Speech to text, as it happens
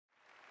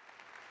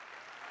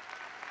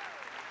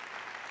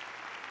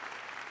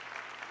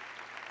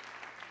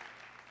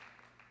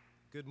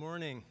Good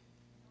morning.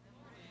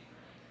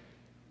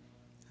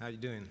 How you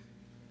doing?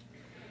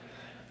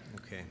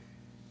 Okay.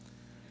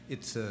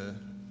 It's a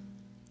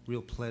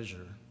real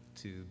pleasure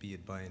to be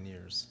at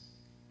Bioneers.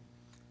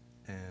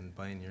 And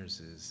Bioneers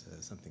is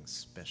something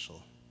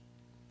special.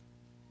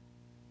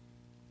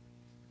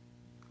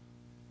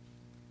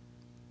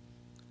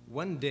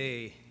 One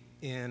day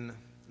in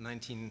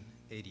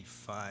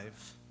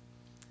 1985,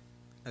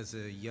 as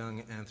a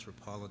young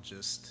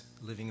anthropologist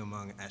living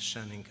among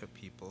Ashaninka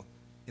people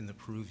in the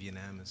Peruvian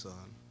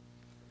Amazon,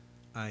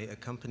 I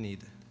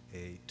accompanied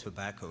a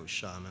tobacco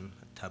shaman,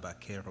 a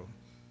tabaquero,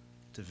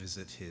 to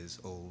visit his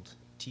old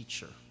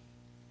teacher.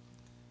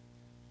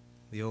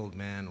 The old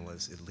man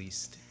was at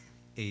least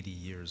 80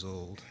 years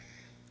old,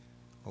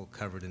 all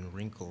covered in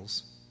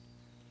wrinkles,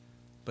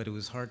 but it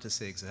was hard to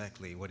say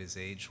exactly what his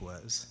age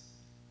was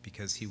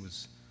because he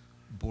was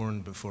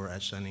born before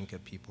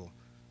Ashaninka people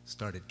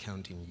started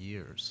counting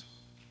years.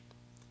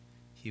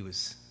 He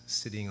was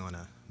sitting on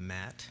a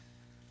mat,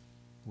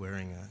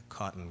 wearing a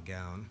cotton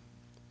gown,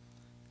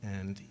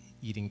 and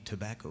eating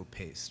tobacco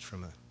paste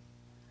from a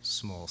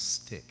small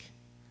stick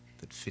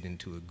that fit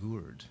into a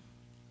gourd.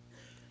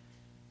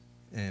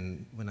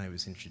 And when I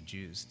was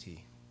introduced,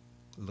 he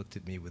looked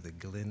at me with a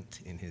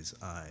glint in his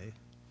eye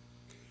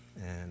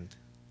and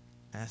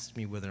asked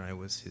me whether I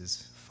was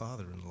his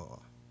father-in-law.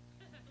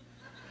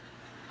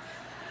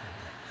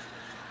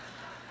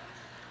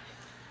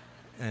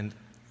 And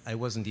I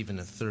wasn't even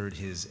a third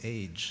his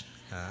age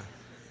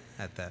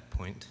at that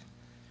point.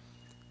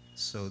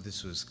 So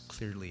this was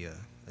clearly a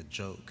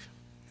joke.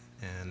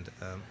 And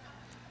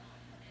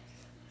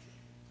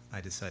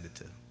I decided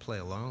to play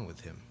along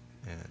with him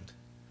and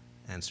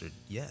answered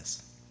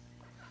yes.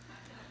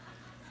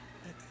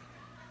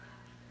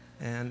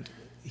 And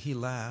he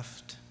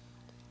laughed.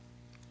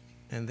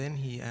 And then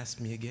he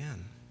asked me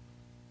again,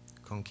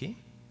 Konki,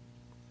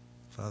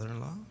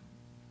 father-in-law?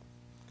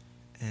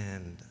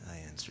 And I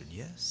answered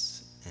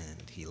yes,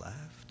 and he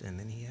laughed, and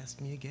then he asked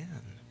me again,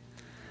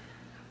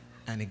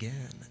 and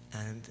again,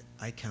 and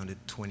I counted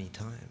 20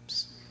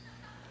 times.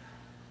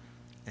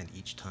 And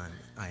each time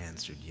I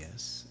answered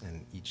yes,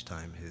 and each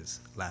time his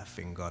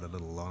laughing got a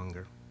little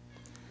longer.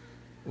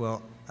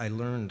 Well, I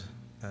learned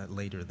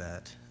later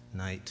that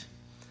night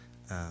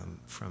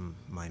from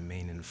my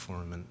main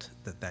informant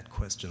that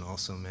question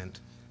also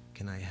meant,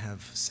 can I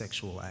have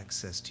sexual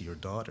access to your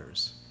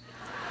daughters?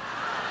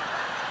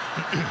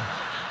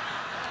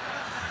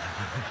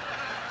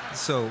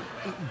 So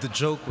the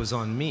joke was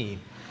on me.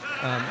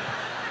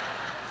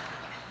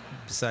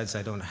 Besides,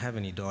 I don't have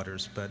any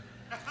daughters, but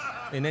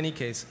in any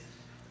case,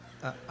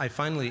 I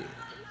finally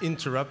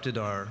interrupted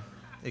our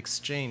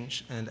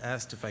exchange and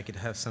asked if I could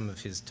have some of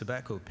his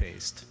tobacco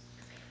paste.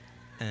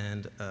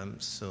 And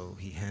so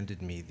he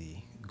handed me the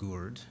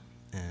gourd,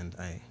 and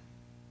I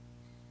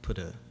put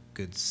a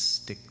good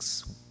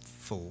stick's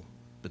full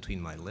between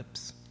my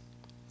lips,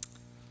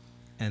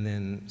 and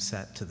then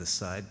sat to the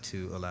side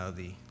to allow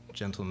the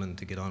gentlemen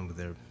to get on with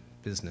their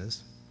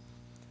business.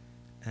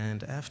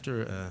 And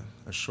after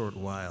a short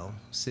while,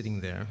 sitting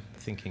there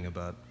thinking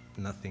about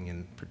nothing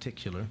in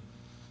particular,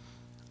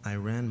 I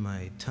ran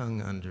my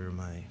tongue under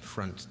my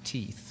front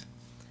teeth,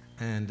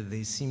 and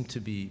they seemed to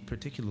be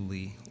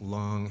particularly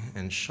long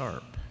and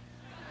sharp.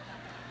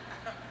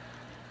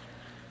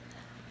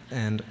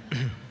 And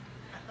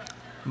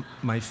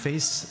my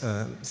face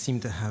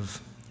seemed to have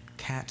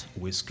cat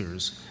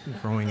whiskers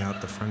growing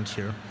out the front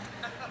here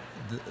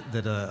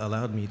that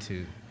allowed me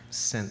to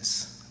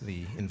sense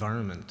the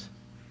environment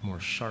more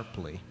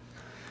sharply.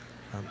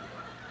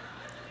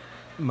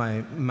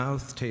 My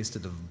mouth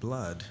tasted of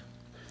blood,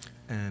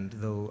 and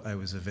though I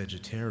was a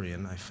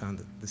vegetarian, I found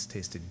that this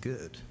tasted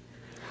good.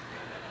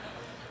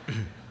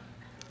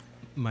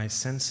 My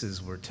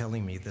senses were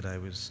telling me that I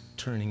was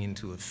turning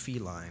into a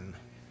feline.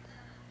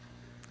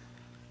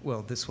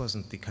 Well, this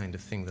wasn't the kind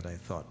of thing that I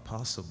thought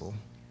possible,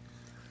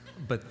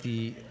 but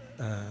the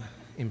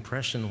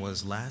impression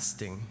was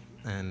lasting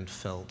and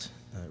felt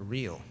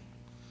real.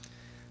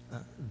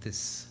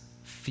 This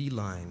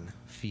feline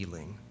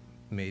feeling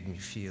made me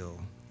feel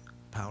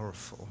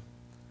powerful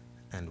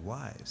and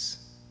wise.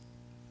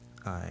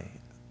 I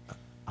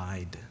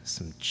eyed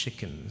some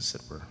chickens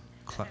that were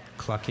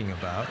clucking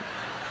about,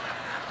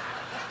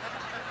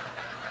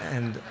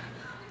 and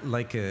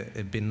like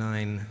a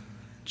benign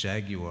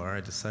jaguar,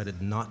 I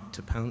decided not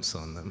to pounce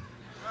on them.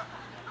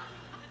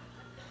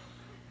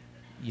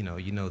 You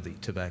know the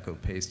tobacco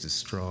paste is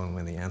strong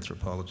when the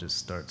anthropologist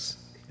starts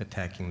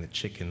attacking the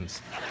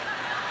chickens.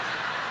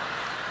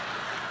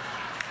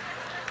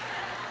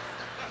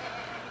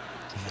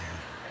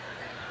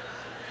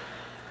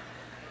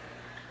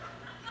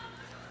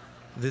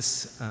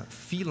 This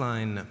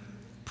feline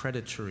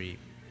predatory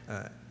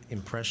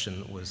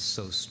impression was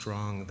so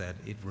strong that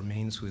it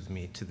remains with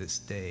me to this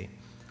day,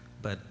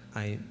 but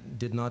I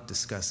did not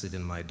discuss it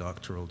in my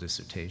doctoral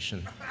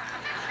dissertation.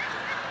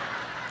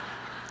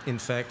 In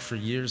fact, for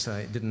years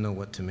I didn't know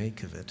what to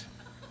make of it.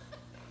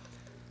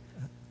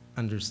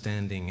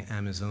 Understanding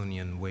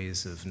Amazonian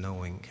ways of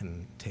knowing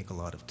can take a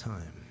lot of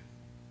time.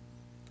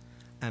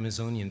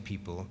 Amazonian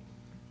people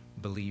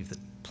believe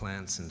that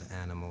plants and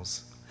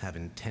animals have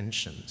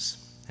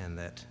intentions and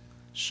that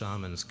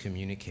shamans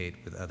communicate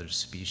with other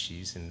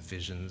species in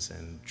visions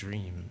and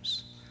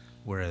dreams,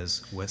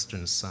 whereas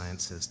Western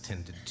science has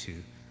tended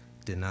to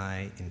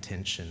deny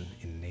intention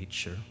in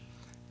nature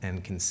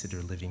and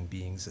consider living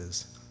beings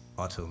as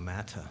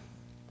automata.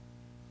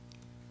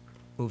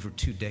 Over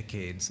 2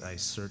 decades, I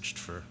searched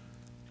for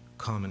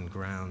common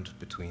ground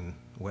between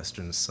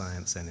Western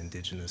science and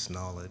indigenous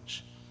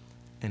knowledge,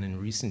 and in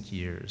recent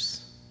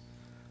years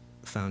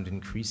found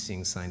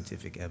increasing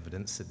scientific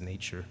evidence that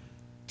nature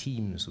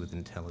teems with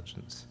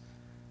intelligence.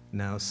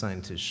 Now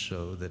scientists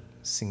show that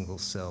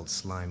single-celled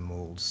slime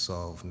molds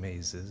solve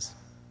mazes,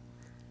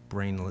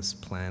 brainless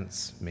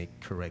plants make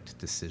correct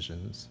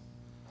decisions,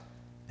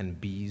 and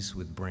bees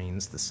with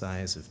brains the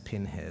size of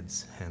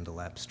pinheads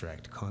handle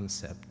abstract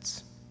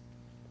concepts.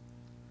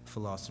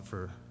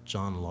 Philosopher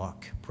John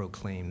Locke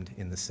proclaimed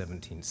in the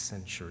 17th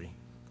century,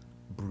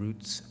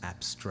 "Brutes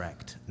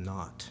abstract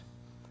not,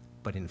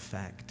 but in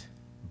fact,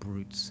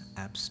 brutes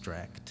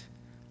abstract,"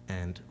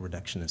 and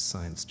reductionist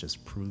science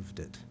just proved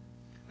it.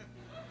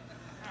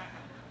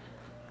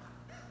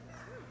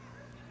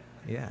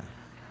 Yeah.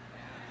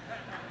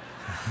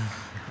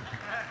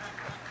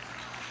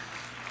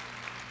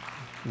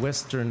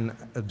 Western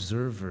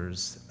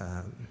observers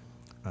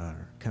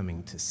are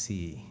coming to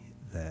see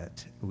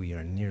that we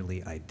are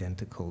nearly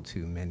identical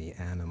to many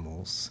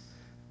animals,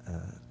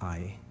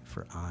 eye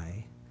for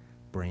eye,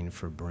 brain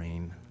for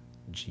brain,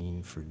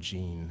 gene for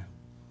gene,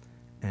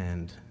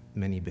 and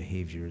many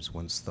behaviors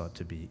once thought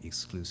to be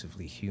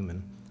exclusively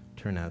human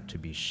turn out to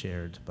be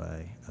shared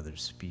by other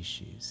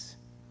species.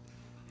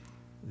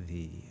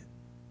 The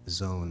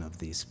zone of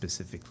the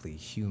specifically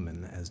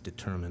human as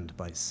determined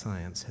by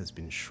science has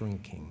been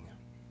shrinking.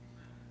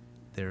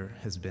 There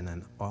has been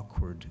an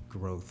awkward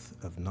growth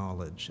of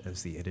knowledge,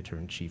 as the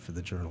editor-in-chief of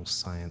the journal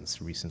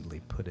Science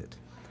recently put it.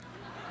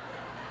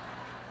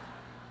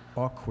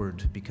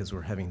 Awkward because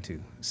we're having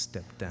to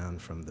step down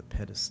from the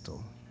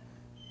pedestal.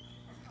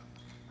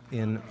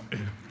 In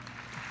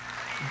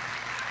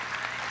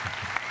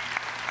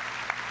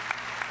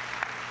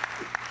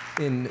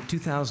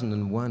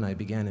 2001, I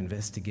began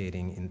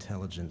investigating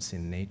intelligence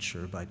in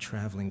nature by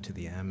traveling to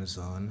the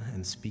Amazon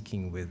and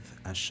speaking with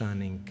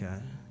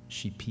Ashaninka,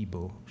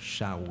 Shipibo,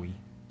 Shawi,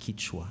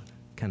 Kichwa,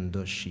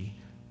 Kandoshi,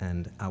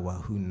 and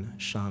Awahun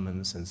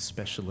shamans and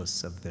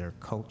specialists of their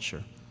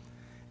culture.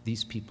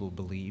 These people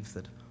believe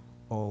that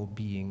all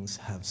beings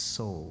have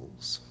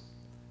souls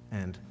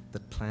and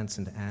that plants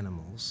and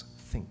animals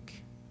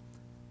think,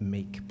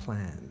 make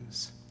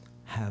plans,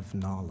 have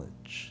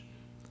knowledge.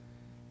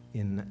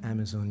 In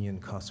Amazonian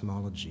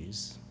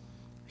cosmologies,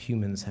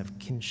 humans have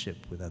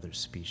kinship with other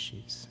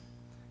species,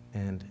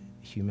 and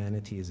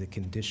humanity is a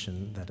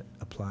condition that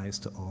applies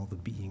to all the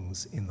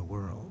beings in the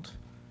world.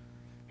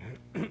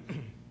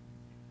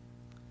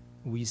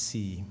 We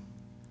see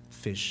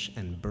fish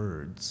and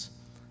birds,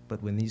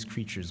 but when these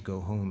creatures go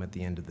home at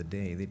the end of the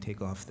day, they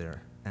take off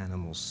their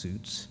animal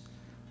suits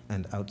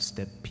and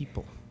outstep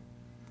people.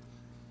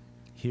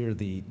 Here,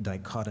 the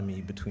dichotomy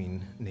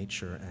between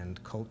nature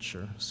and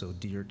culture, so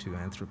dear to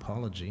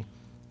anthropology,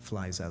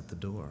 flies out the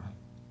door.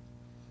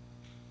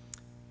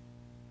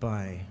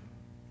 By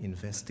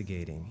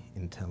investigating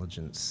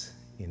intelligence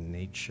in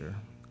nature,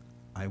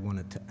 I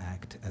wanted to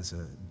act as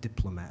a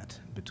diplomat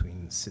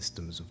between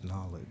systems of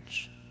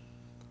knowledge.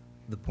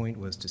 The point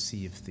was to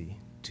see if the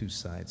two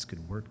sides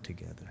could work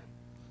together.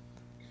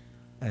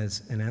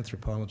 As an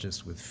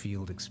anthropologist with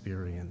field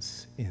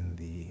experience in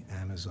the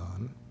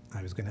Amazon,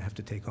 I was going to have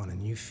to take on a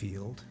new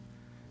field.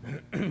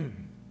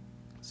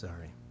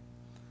 Sorry.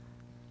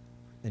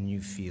 A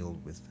new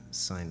field with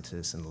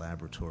scientists and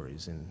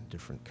laboratories in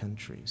different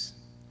countries.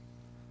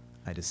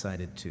 I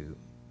decided to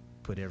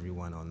put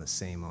everyone on the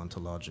same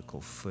ontological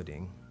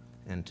footing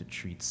and to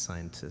treat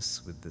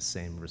scientists with the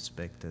same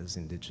respect as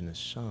indigenous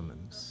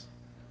shamans.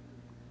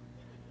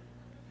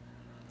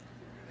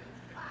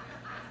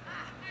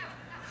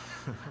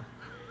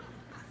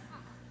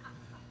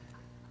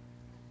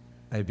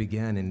 I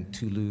began in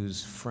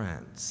Toulouse,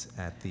 France,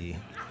 at the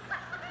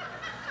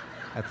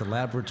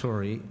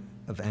Laboratory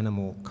of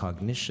Animal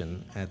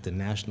Cognition at the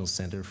National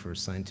Center for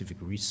Scientific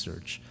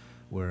Research,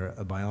 where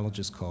a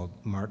biologist called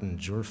Martin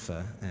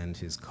Jurfa and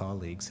his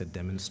colleagues had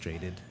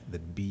demonstrated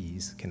that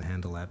bees can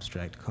handle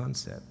abstract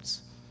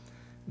concepts.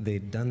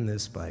 They'd done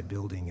this by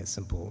building a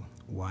simple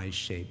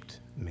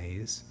Y-shaped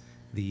maze,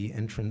 the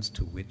entrance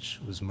to which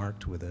was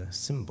marked with a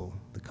symbol,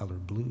 the color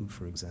blue,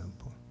 for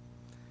example.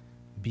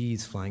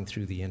 Bees flying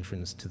through the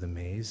entrance to the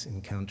maze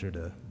encountered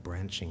a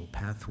branching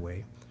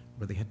pathway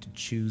where they had to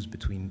choose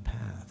between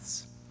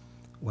paths.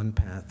 One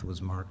path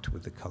was marked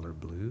with the color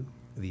blue,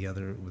 the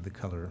other with the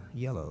color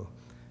yellow.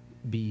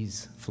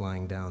 Bees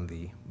flying down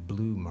the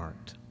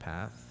blue-marked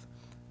path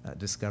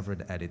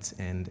discovered at its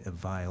end a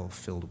vial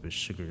filled with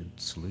sugared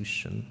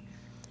solution.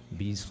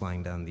 Bees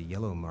flying down the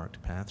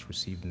yellow-marked path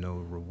received no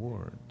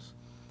rewards.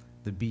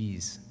 The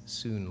bees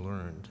soon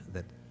learned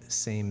that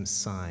same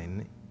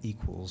sign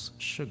equals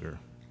sugar.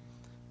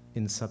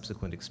 In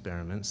subsequent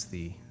experiments,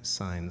 the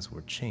signs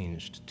were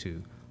changed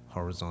to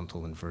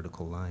horizontal and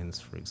vertical lines,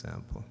 for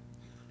example,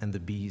 and the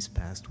bees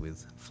passed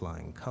with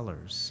flying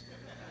colors.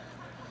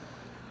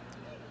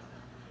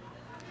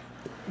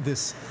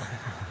 This,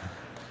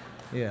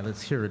 yeah,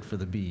 let's hear it for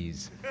the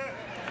bees.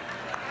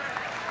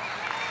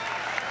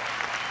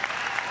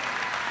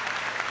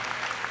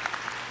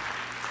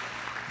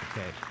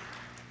 Okay.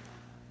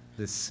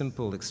 This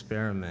simple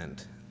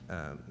experiment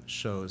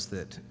shows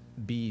that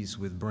bees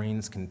with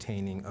brains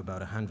containing about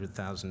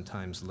 100,000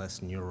 times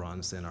less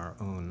neurons than our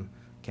own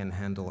can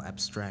handle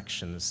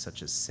abstractions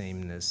such as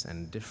sameness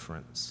and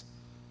difference.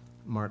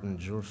 Martin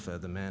Jurfa,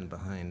 the man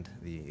behind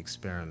the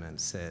experiment,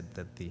 said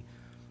that the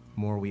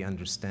more we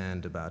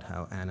understand about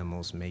how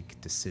animals make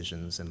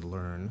decisions and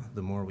learn,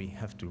 the more we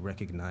have to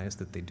recognize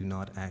that they do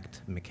not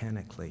act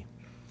mechanically.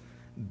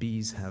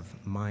 Bees have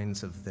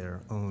minds of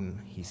their own,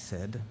 he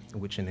said,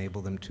 which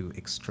enable them to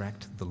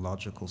extract the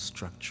logical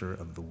structure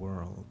of the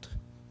world.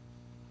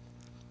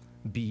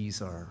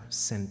 Bees are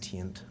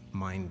sentient,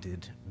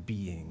 minded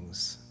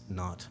beings,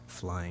 not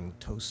flying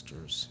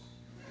toasters.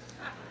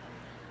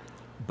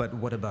 But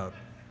what about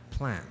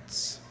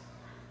plants?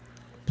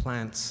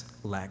 Plants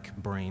lack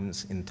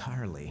brains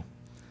entirely.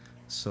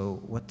 So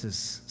what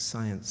does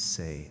science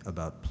say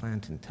about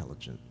plant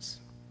intelligence?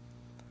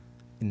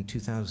 In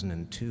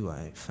 2002,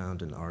 I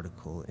found an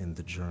article in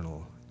the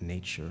journal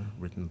Nature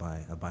written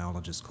by a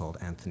biologist called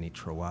Anthony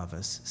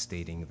Trewavas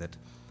stating that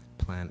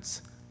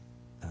plants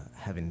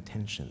have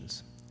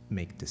intentions,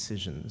 make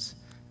decisions,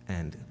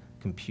 and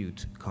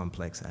compute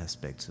complex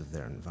aspects of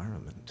their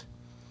environment.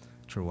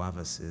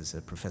 Trewavas is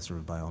a professor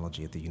of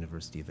biology at the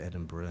University of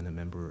Edinburgh and a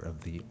member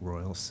of the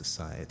Royal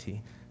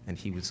Society, and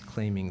he was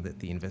claiming that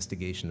the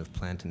investigation of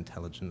plant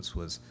intelligence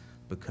was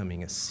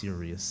becoming a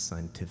serious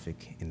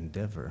scientific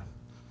endeavor.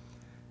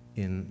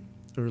 In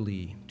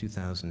early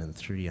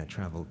 2003, I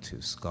traveled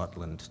to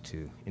Scotland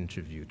to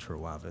interview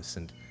Trewavas,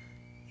 and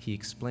he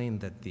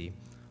explained that the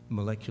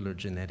molecular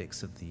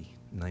genetics of the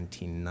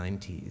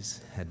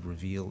 1990s had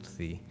revealed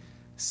the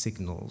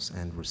signals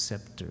and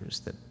receptors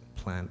that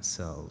plant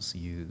cells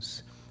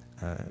use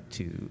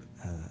to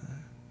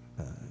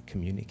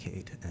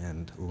communicate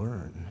and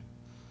learn.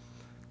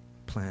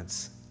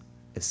 Plants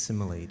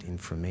assimilate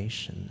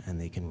information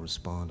and they can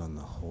respond on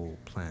the whole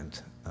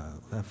plant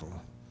level.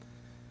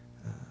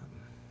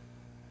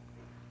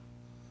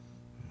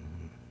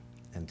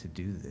 And to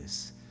do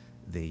this,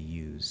 they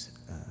use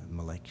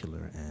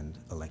molecular and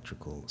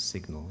electrical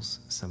signals,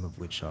 some of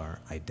which are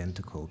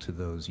identical to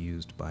those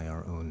used by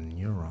our own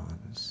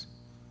neurons.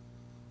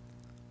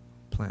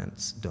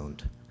 Plants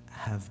don't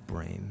have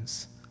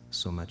brains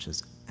so much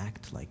as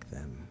act like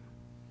them.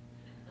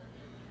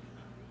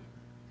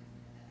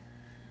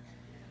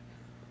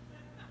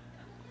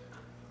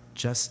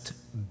 Just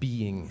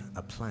being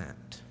a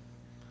plant,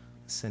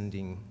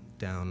 sending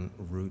down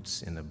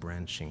roots in a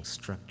branching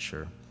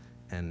structure,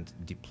 and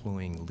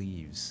deploying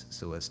leaves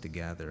so as to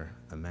gather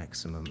a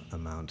maximum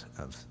amount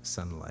of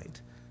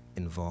sunlight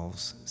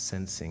involves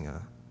sensing a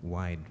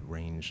wide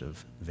range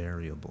of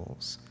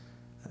variables,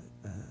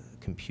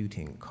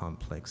 computing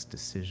complex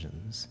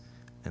decisions,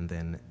 and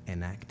then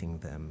enacting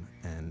them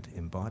and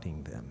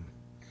embodying them.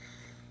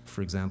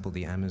 For example,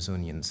 the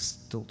Amazonian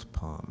stilt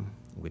palm,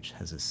 which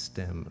has a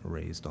stem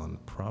raised on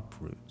prop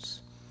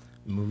roots,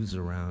 moves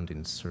around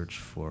in search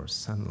for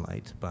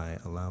sunlight by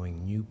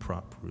allowing new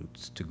prop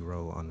roots to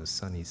grow on the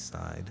sunny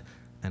side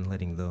and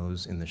letting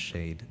those in the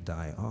shade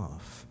die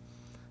off.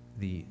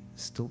 The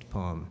stilt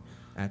palm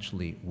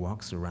actually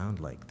walks around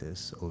like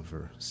this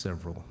over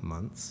several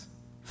months,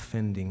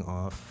 fending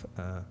off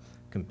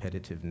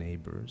competitive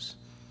neighbors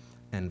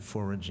and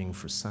foraging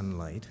for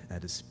sunlight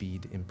at a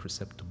speed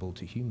imperceptible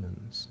to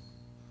humans.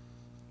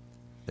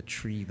 A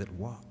tree that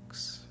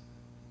walks.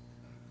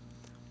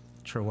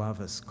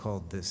 Trewavas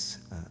called this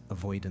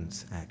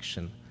avoidance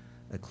action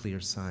a clear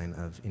sign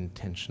of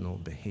intentional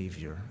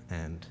behavior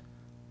and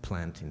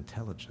plant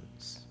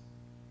intelligence.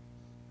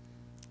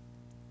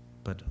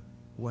 But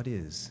what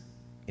is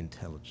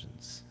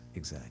intelligence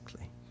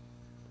exactly?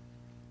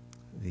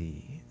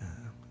 The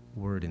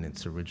word in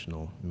its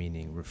original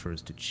meaning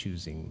refers to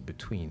choosing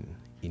between,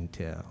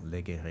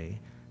 interlegere,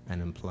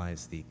 and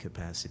implies the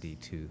capacity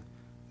to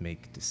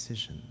make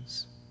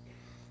decisions.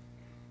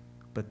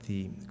 But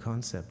the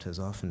concept has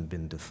often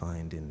been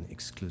defined in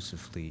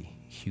exclusively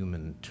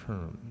human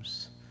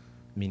terms,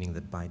 meaning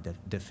that by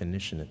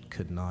definition it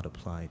could not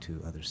apply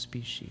to other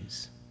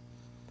species.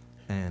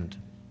 And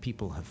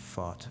people have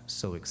fought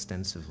so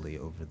extensively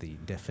over the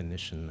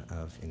definition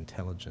of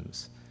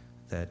intelligence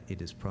that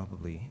it is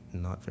probably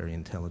not very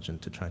intelligent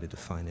to try to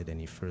define it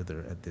any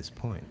further at this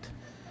point.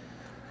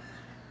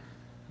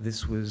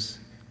 This was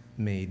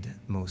made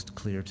most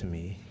clear to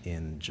me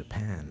in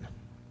Japan.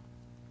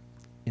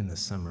 In the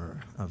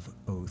summer of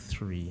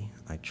 '03,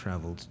 I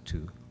traveled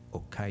to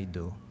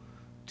Hokkaido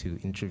to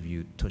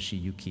interview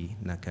Toshiyuki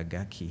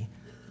Nakagaki,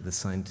 the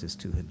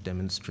scientist who had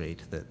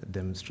demonstrated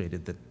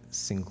that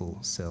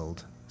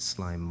single-celled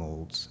slime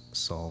molds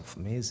solve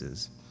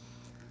mazes.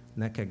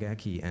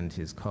 Nakagaki and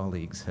his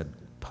colleagues had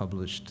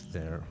published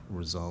their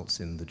results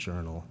in the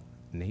journal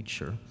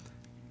Nature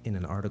in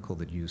an article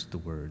that used the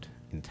word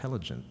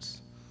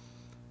intelligence.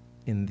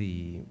 In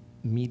the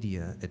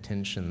media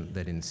attention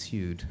that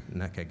ensued,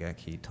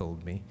 Nakagaki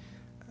told me,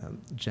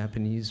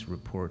 Japanese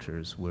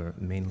reporters were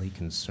mainly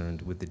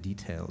concerned with the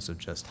details of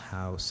just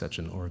how such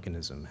an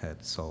organism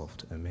had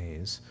solved a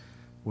maze,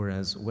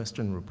 whereas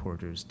Western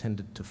reporters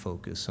tended to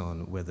focus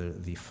on whether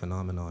the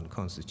phenomenon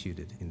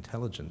constituted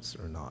intelligence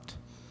or not.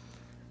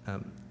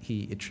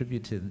 He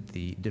attributed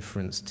the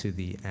difference to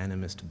the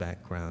animist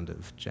background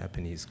of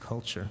Japanese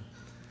culture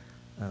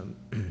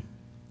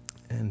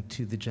and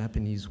to the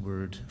Japanese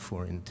word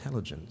for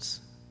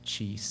intelligence,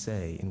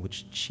 chi-sei, in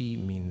which chi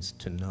means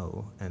to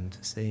know and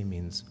sei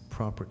means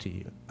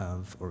property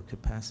of or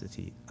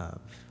capacity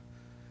of.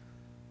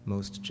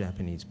 Most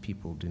Japanese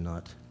people do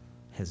not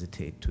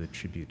hesitate to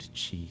attribute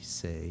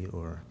chi-sei,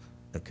 or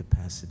a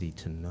capacity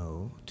to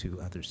know, to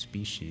other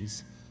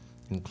species,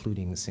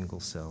 including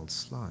single-celled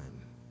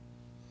slime.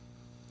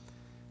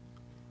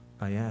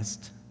 I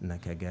asked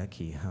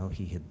Nakagaki how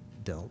he had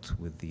dealt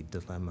with the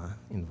dilemma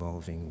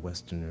involving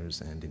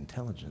Westerners and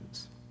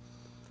intelligence.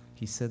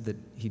 He said that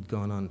he'd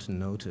gone on to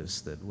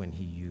notice that when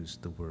he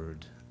used the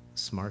word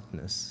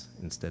smartness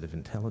instead of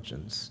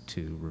intelligence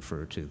to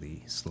refer to the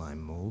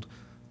slime mold,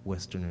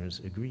 Westerners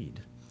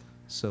agreed.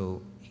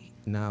 So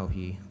now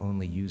he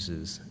only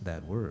uses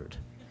that word,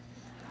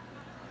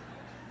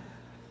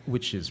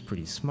 which is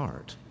pretty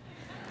smart.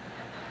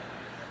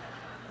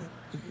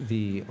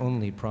 The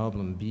only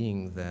problem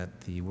being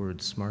that the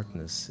word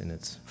smartness in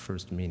its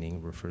first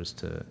meaning refers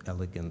to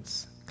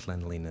elegance,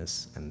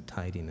 cleanliness, and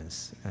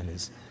tidiness, and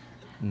is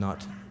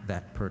not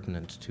that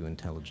pertinent to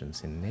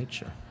intelligence in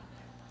nature.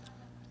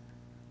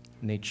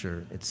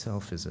 Nature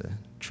itself is a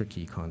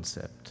tricky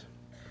concept.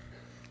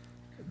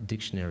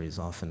 Dictionaries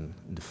often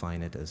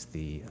define it as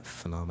the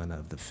phenomena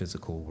of the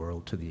physical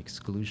world to the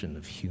exclusion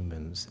of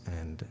humans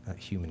and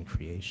human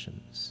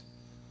creations.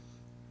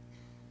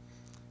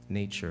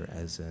 Nature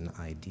as an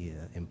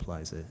idea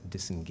implies a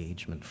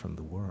disengagement from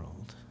the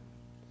world.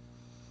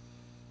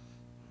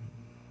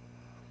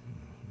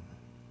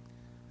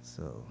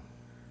 So,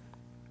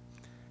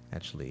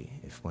 actually,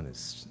 if one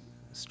is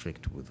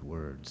strict with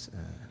words,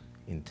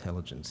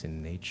 intelligence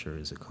in nature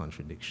is a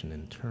contradiction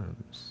in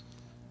terms,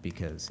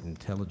 because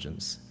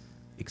intelligence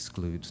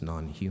excludes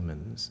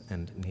non-humans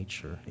and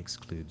nature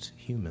excludes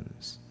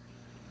humans.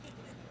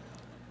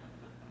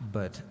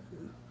 But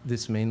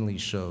this mainly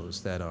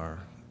shows that our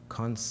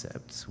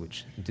concepts,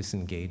 which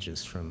disengage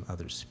us from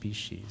other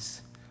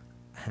species,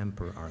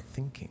 hamper our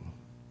thinking.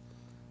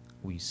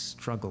 We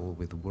struggle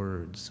with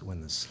words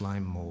when the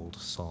slime mold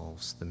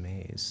solves the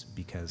maze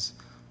because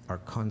our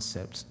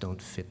concepts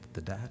don't fit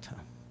the data.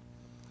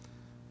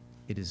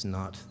 It is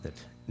not that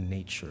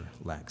nature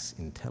lacks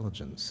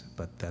intelligence,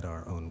 but that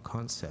our own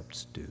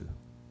concepts do.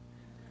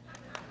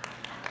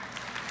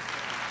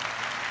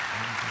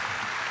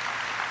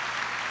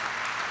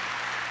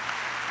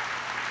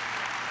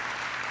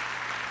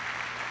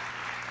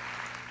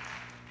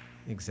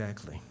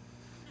 Exactly.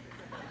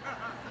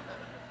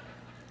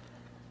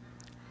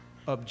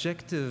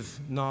 Objective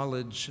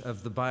knowledge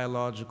of the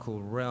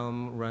biological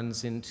realm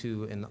runs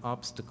into an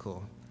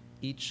obstacle.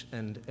 Each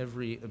and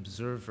every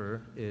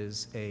observer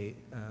is a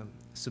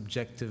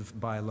subjective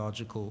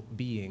biological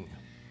being.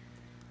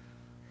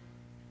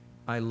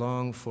 I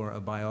long for a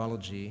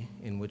biology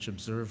in which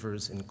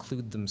observers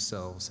include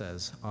themselves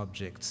as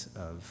objects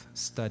of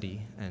study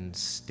and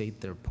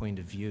state their point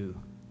of view.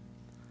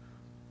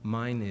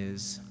 Mine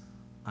is,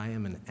 I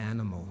am an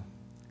animal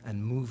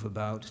and move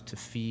about to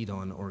feed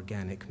on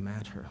organic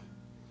matter.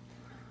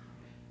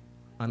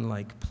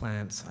 Unlike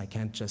plants, I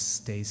can't just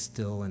stay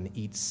still and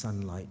eat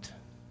sunlight.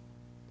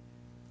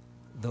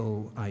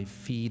 Though I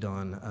feed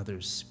on other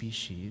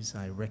species,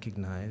 I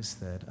recognize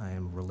that I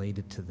am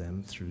related to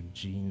them through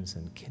genes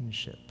and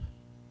kinship.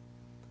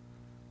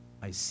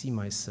 I see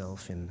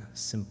myself in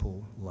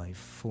simple life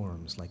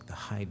forms, like the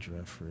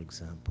hydra, for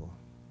example.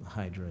 The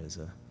hydra is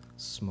a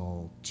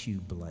small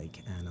tube-like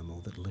animal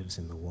that lives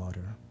in the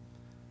water.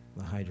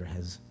 The hydra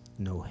has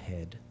no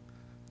head,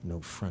 no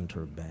front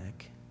or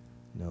back,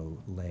 no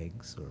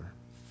legs or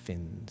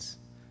fins,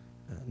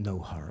 no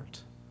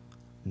heart,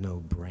 no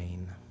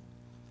brain,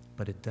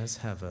 but it does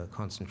have a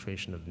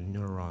concentration of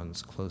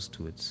neurons close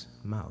to its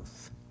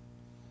mouth.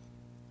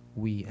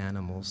 We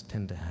animals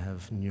tend to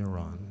have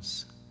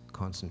neurons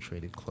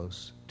concentrated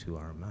close to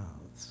our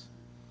mouths.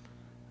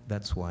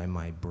 That's why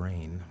my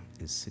brain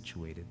is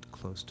situated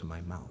close to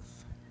my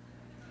mouth.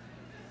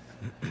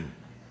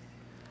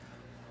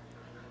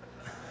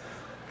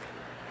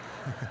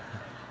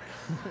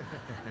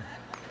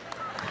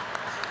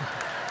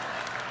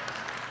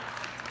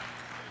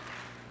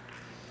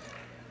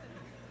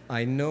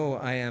 I know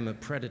I am a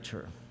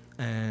predator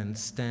and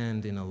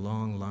stand in a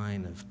long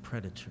line of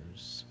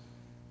predators.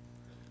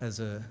 As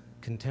a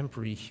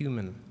contemporary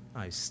human,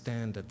 I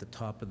stand at the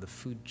top of the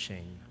food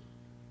chain.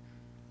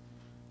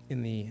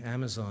 In the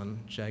Amazon,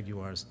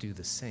 jaguars do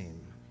the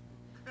same.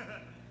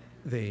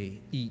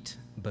 They eat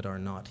but are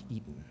not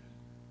eaten.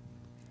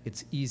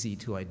 it's easy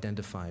to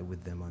identify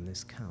with them on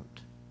this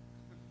count.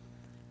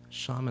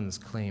 Shamans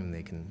claim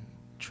they can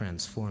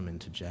transform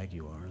into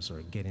jaguars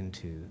or get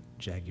into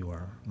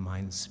jaguar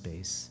mind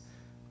space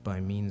by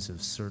means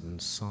of certain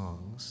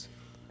songs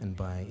and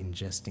by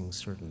ingesting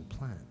certain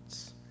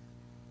plants.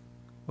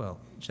 Well,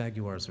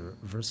 jaguars are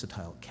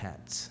versatile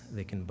cats.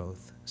 They can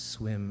both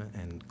swim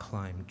and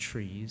climb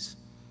trees,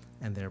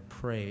 and their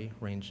prey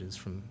ranges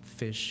from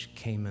fish,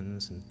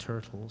 caimans, and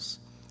turtles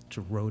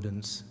to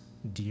rodents,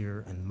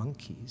 deer, and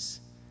monkeys.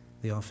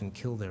 They often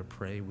kill their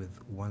prey with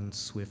one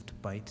swift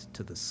bite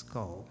to the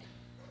skull.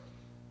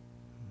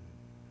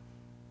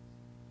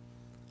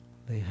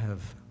 They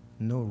have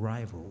no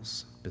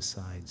rivals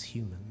besides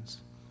humans,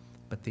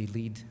 but they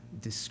lead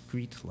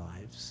discreet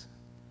lives.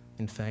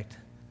 In fact,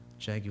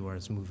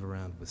 jaguars move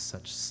around with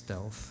such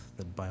stealth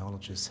that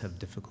biologists have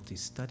difficulty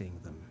studying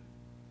them.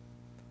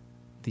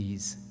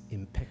 These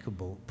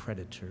impeccable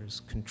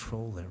predators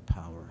control their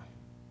power.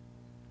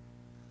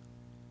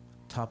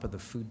 Top of the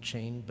food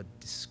chain, but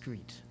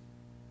discreet.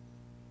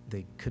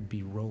 They could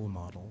be role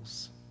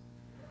models.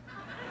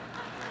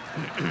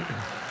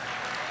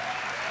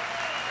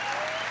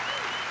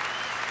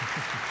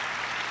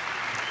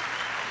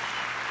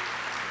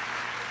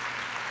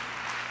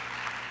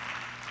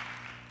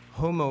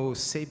 Homo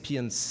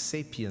sapiens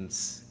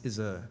sapiens is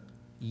a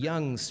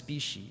young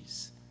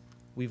species.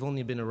 We've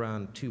only been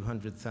around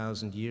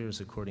 200,000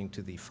 years according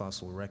to the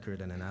fossil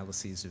record and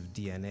analyses of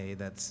DNA.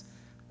 That's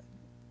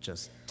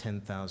just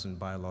 10,000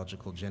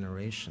 biological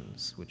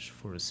generations, which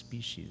for a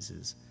species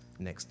is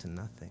next to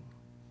nothing.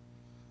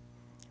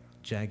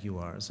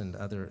 Jaguars and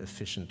other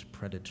efficient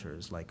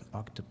predators like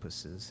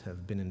octopuses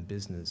have been in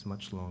business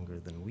much longer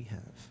than we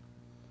have.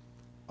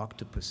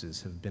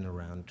 Octopuses have been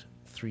around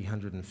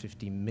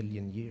 350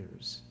 million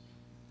years.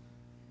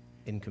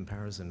 In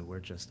comparison, we're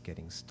just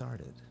getting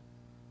started.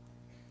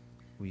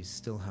 We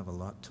still have a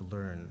lot to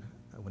learn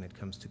when it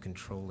comes to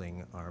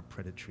controlling our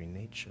predatory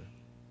nature.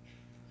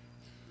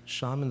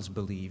 Shamans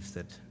believe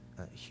that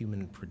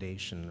human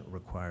predation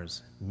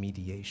requires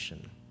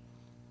mediation.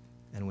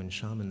 And when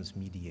shamans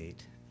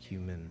mediate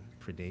human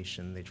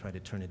predation, they try to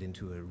turn it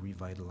into a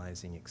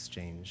revitalizing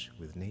exchange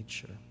with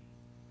nature.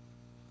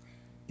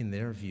 In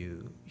their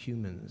view,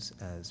 humans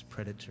as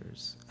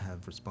predators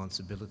have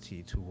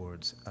responsibility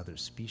towards other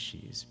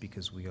species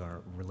because we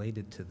are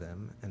related to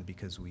them and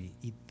because we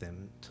eat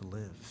them to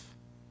live.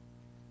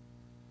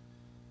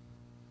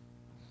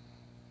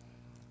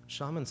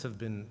 Shamans have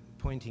been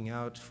pointing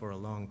out for a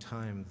long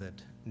time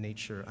that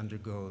nature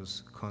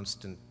undergoes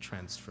constant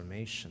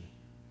transformation.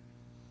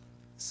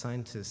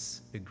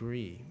 Scientists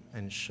agree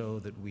and show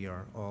that we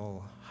are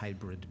all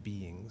hybrid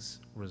beings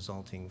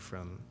resulting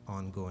from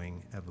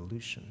ongoing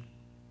evolution.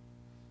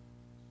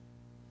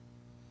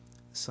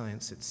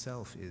 Science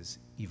itself is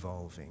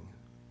evolving,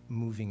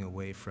 moving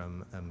away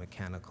from a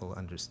mechanical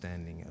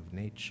understanding of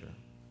nature.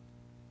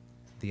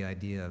 The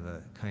idea of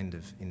a kind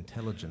of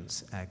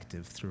intelligence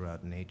active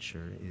throughout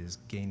nature is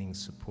gaining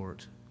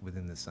support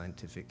within the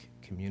scientific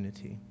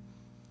community,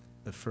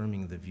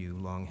 affirming the view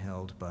long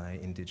held by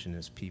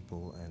indigenous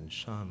people and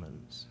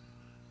shamans.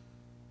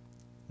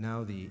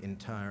 Now the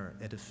entire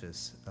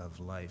edifice of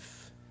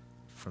life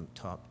from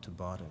top to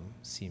bottom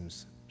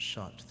seems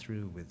shot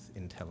through with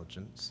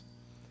intelligence,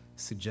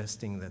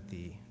 suggesting that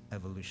the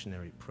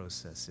evolutionary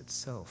process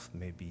itself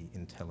may be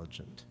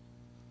intelligent,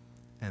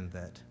 and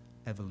that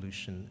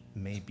evolution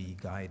may be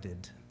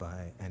guided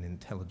by an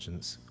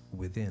intelligence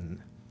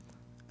within,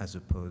 as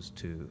opposed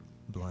to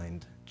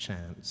blind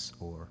chance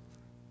or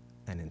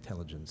an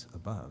intelligence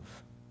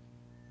above.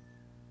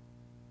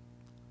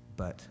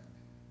 But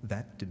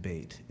that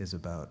debate is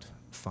about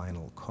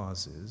final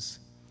causes,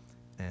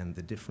 and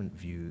the different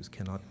views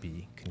cannot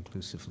be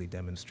conclusively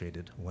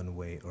demonstrated one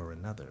way or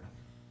another.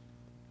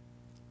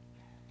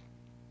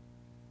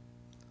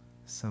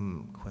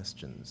 Some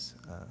questions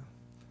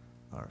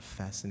are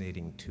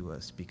fascinating to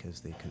us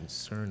because they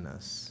concern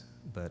us,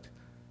 but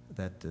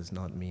that does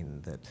not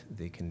mean that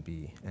they can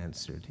be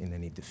answered in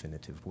any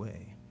definitive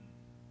way.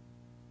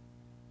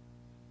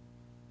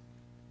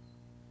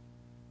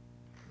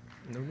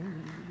 No.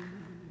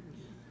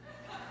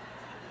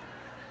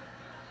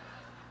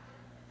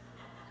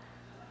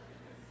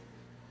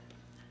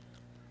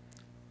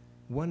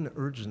 One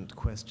urgent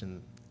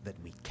question that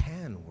we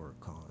can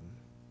work on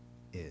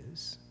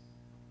is,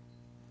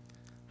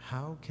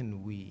 how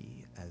can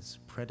we, as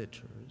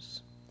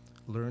predators,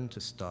 learn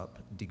to stop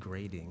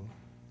degrading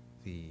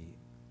the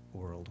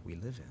world we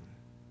live in?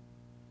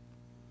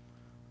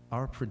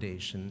 Our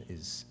predation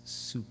is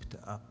souped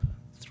up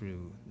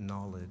through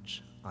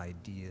knowledge,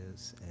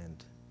 ideas,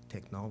 and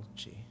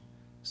technology,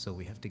 so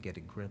we have to get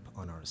a grip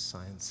on our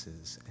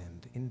sciences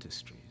and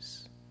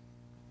industries.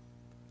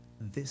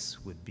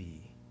 This would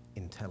be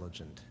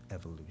intelligent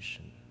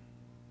evolution.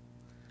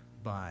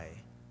 By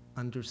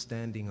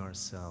understanding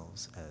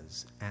ourselves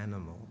as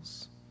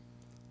animals,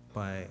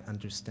 by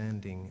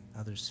understanding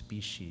other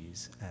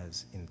species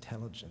as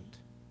intelligent,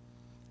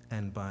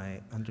 and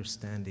by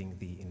understanding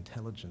the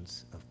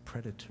intelligence of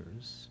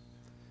predators,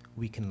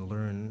 we can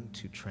learn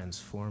to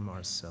transform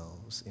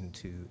ourselves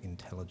into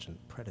intelligent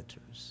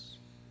predators.